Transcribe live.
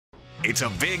It's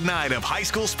a big night of high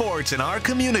school sports in our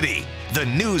community. The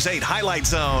News 8 Highlight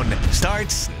Zone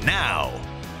starts now.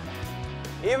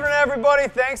 Evening, everybody.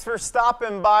 Thanks for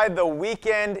stopping by. The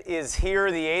weekend is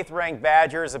here. The 8th-ranked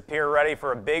Badgers appear ready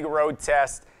for a big road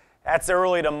test. That's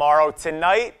early tomorrow.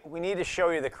 Tonight, we need to show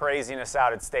you the craziness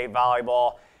out at state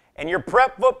volleyball. And your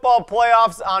prep football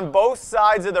playoffs on both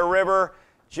sides of the river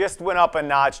just went up a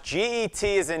notch. GET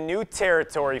is in new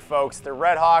territory, folks. The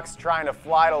Red Hawks trying to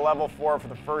fly to level 4 for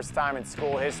the first time in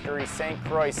school history. St.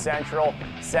 Croix Central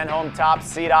sent home top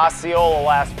seed Osceola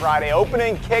last Friday.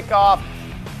 Opening kickoff,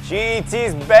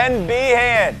 GET's Ben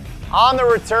Behan on the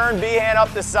return. Behan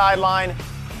up the sideline,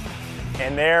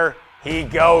 and there he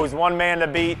goes. One man to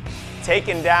beat,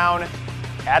 taken down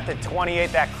at the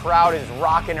 28. That crowd is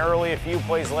rocking early. A few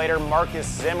plays later, Marcus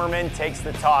Zimmerman takes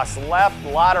the toss left. A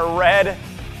lot of red.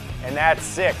 And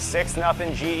that's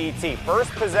 6-0 GET. First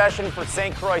possession for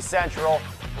St. Croix Central.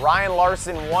 Ryan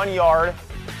Larson, 1 yard,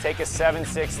 take a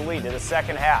 7-6 lead to the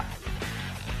second half.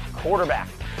 Quarterback,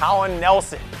 Colin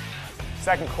Nelson,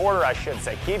 second quarter I should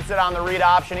say, keeps it on the read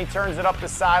option. He turns it up the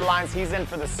sidelines. He's in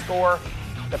for the score.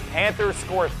 The Panthers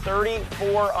score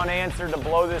 34 unanswered to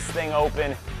blow this thing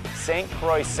open. St.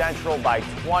 Croix Central by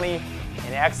 20.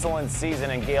 An excellent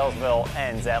season in Galesville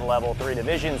ends at level 3.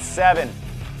 Division 7.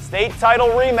 State title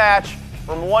rematch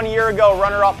from 1 year ago.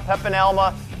 Runner-up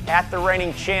Pepinelma at the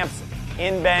reigning champs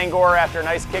in Bangor after a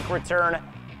nice kick return.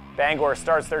 Bangor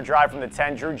starts their drive from the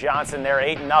 10. Drew Johnson there,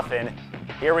 8-0.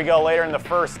 Here we go later in the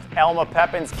first. Elma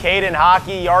Pepin's Caden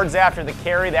Hockey, yards after the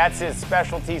carry. That's his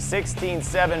specialty,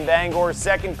 16-7 Bangor.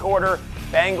 Second quarter,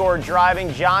 Bangor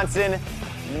driving. Johnson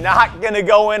not going to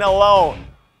go in alone.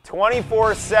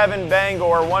 24-7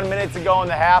 Bangor, 1 minute to go in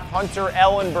the half. Hunter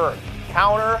Ellenberg,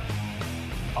 counter,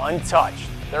 untouched.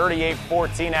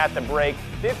 38-14 at the break.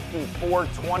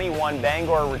 54-21.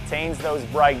 Bangor retains those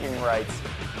bragging rights.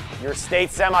 Your state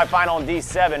semifinal in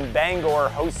D7, Bangor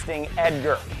hosting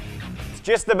Edgar. It's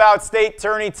just about state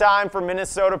tourney time for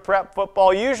Minnesota prep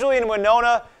football. Usually in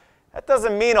Winona, that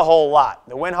doesn't mean a whole lot.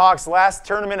 The Windhawks' last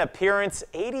tournament appearance,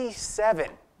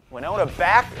 87. Winona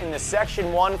back in the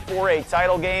Section 1 4A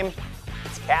title game.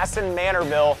 It's Casson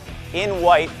Manorville in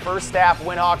white. First half,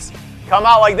 Windhawks come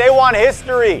out like they want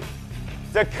history.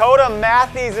 Dakota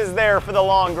Matthews is there for the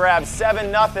long grab,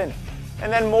 7-0.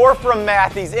 And then more from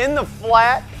Matthews in the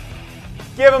flat.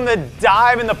 Give him the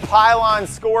dive in the pylon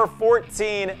score,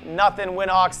 14-0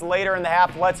 Windhawks later in the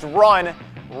half. Let's run.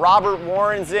 Robert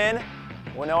Warren's in.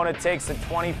 Winona takes a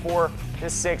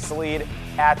 24-6 lead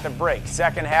at the break.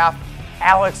 Second half,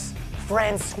 Alex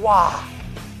Francois,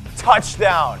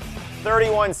 touchdown.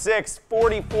 31-6,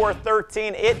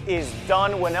 44-13. It is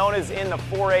done. Winona's in the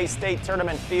 4A state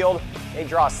tournament field. They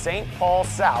draw St. Paul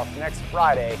South next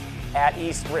Friday at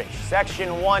East Ridge.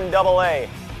 Section 1 AA.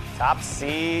 Top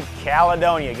seed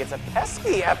Caledonia gets a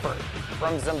pesky effort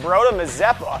from Zambroda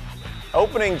Mazeppa.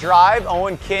 Opening drive,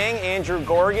 Owen King, Andrew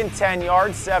Gorgon, 10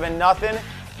 yards, 7-0.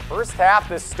 First half,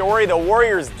 the story, the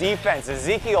Warriors' defense.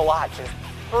 Ezekiel Lott just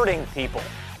hurting people.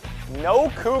 No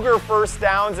Cougar first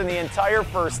downs in the entire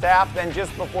first half. Then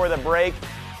just before the break,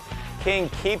 King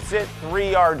keeps it,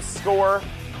 3-yard score.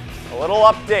 A little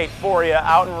update for you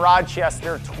out in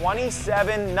Rochester,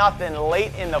 27-0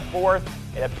 late in the fourth.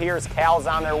 It appears Cal's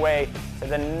on their way to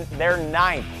their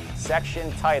 9th section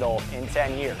title in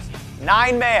 10 years.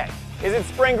 9-man. Is it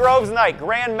Spring Grove's night?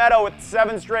 Grand Meadow with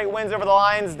 7 straight wins over the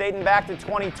Lions dating back to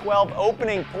 2012.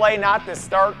 Opening play, not the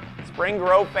start. Spring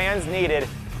Grove fans needed.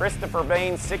 Christopher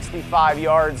Bain, 65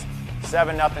 yards,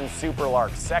 7-0 Super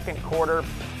Larks. Second quarter,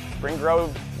 Spring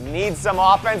Grove needs some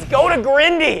offense. Go to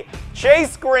Grindy.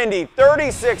 Chase Grindy,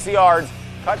 36 yards,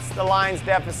 cuts the Lions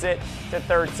deficit to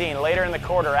 13. Later in the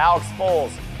quarter, Alex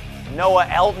Foles, Noah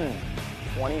Elton,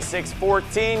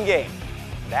 26-14 game.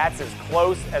 That's as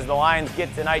close as the Lions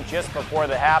get tonight just before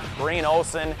the half. Green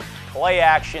Olsen, play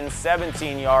action,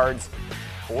 17 yards,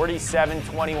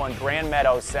 47-21. Grand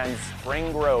Meadow sends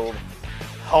Spring Grove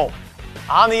home.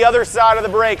 On the other side of the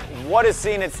break, what is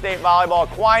seen at state volleyball?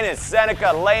 Aquinas,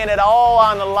 Seneca laying it all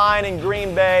on the line in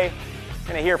Green Bay.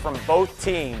 Going to hear from both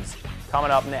teams coming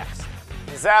up next.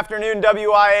 This afternoon,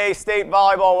 WIA State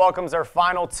Volleyball welcomes our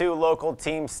final 2 local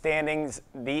team standings.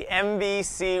 The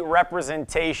MVC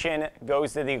representation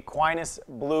goes to the Aquinas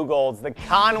Blue Golds. The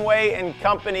Conway and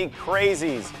Company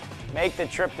Crazies make the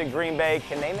trip to Green Bay.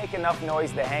 Can they make enough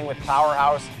noise to hang with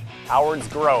powerhouse Howard's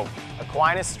Grove?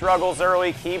 Aquinas struggles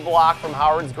early. Key block from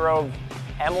Howard's Grove.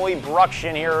 Emily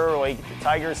Bruction here early. The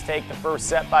Tigers take the first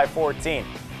set by 14.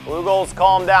 Blue Golds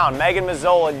calm down. Megan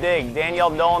Mazzola dig.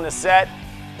 Danielle Dolan the set.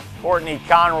 Courtney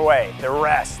Conway the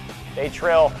rest. They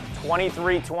trail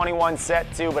 23-21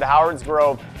 set 2, but Howard's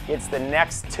Grove gets the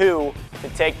next 2 to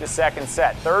take the second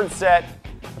set. Third set,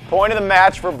 the point of the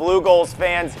match for Blue Goals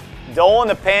fans. Dolan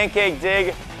the pancake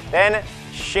dig, then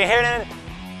Shannon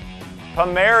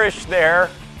Pomerish there.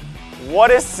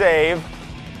 What a save.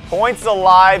 Points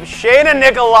alive. Shayna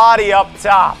Nicolati up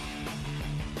top.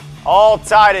 All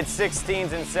tied at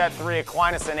 16s in set 3.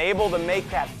 Aquinas unable to make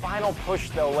that final push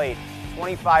though late.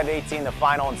 25-18 the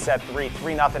final in set 3.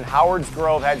 3-0. Howard's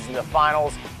Grove heads to the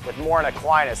finals with more on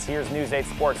Aquinas. Here's News 8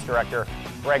 Sports Director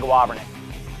Greg Wavernick.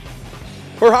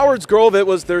 For Howard's Grove, it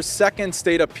was their second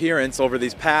state appearance over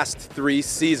these past 3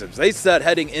 seasons. They said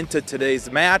heading into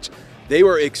today's match, they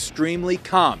were extremely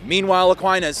calm. Meanwhile,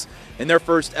 Aquinas, in their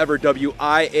first ever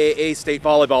WIAA state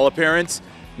volleyball appearance,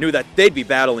 knew that they'd be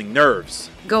battling nerves.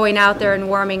 Going out there and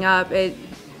warming up,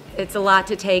 it's a lot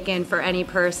to take in for any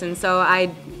person. So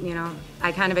I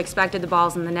kind of expected the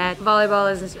balls in the net.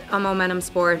 Volleyball is a momentum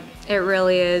sport. It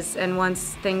really is. And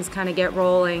once things kind of get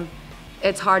rolling,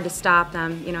 it's hard to stop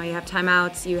them. You have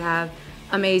timeouts, you have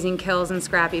amazing kills and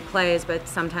scrappy plays, but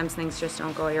sometimes things just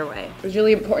don't go your way. It was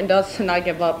really important to us to not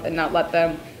give up and not let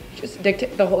them just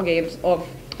dictate the whole game.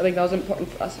 I think that was important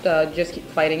for us to just keep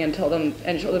fighting and show them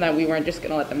that we weren't just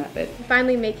going to let them have it.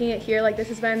 Finally making it here, this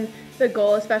has been the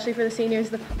goal, especially for the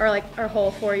seniors, or our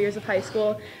whole 4 years of high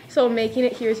school. So making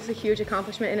it here is just a huge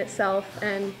accomplishment in itself,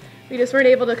 and we just weren't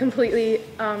able to completely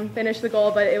finish the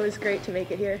goal, but it was great to make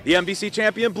it here. The MVC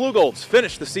champion Blue Goals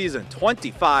finished the season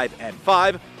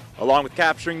 25-5, along with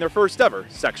capturing their first ever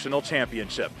sectional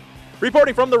championship.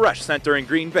 Reporting from the Resch Center in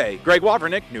Green Bay, Greg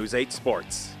Wavernick, News 8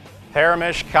 Sports.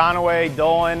 Paramish, Conway,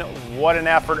 Dolan, what an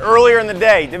effort. Earlier in the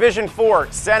day, Division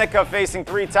 4, Seneca facing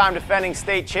 3-time defending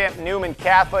state champ Newman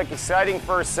Catholic. Exciting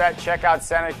first set. Check out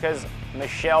Seneca's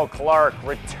Michelle Clark.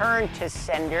 Return to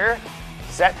sender.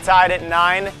 Set tied at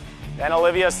 9. Then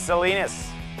Olivia Salinas.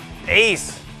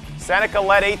 Ace. Seneca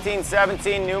led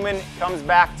 18-17. Newman comes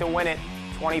back to win it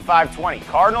 25-20.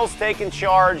 Cardinals taking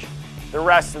charge the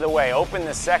rest of the way. Open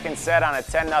the second set on a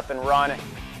 10-0 run.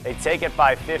 They take it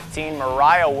by 15.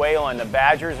 Mariah Whalen, the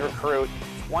Badgers recruit,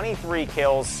 23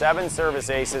 kills, 7 service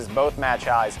aces, both match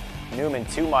highs. Newman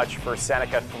too much for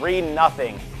Seneca,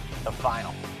 3-0 the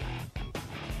final.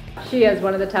 She is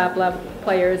one of the top level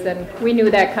players, and we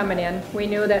knew that coming in. We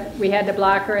knew that we had to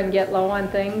block her and get low on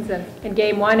things, and in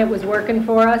game 1 it was working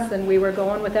for us and we were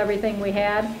going with everything we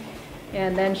had.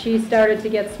 And then she started to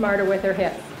get smarter with her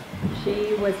hits.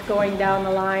 She was going down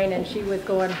the line and she was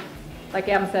going, like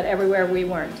Em said, everywhere we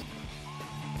weren't.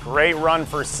 Great run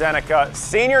for Seneca.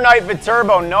 Senior night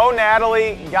Viterbo, no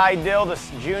Natalie Guy-Dill, the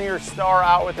junior star,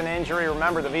 out with an injury.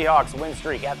 Remember the V-Hawks win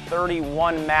streak at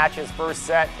 31 matches. First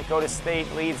set, Dakota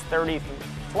State leads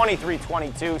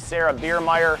 23-22. Sarah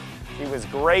Biermeyer, she was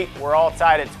great. We're all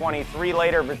tied at 23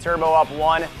 later. Viterbo up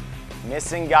 1.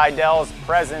 Missing Guy-Dill's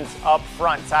presence up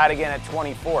front, tied again at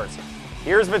 24s.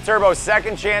 Here's Viterbo's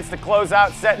second chance to close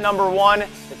out set number 1.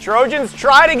 The Trojans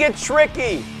try to get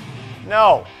tricky.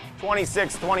 No.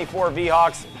 26-24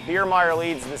 V-Hawks. Biermeyer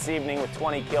leads this evening with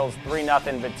 20 kills,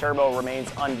 3-0. Viterbo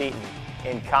remains unbeaten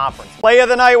in conference. Play of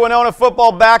the night, Winona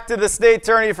football back to the state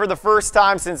tourney for the first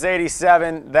time since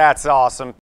 '87. That's awesome.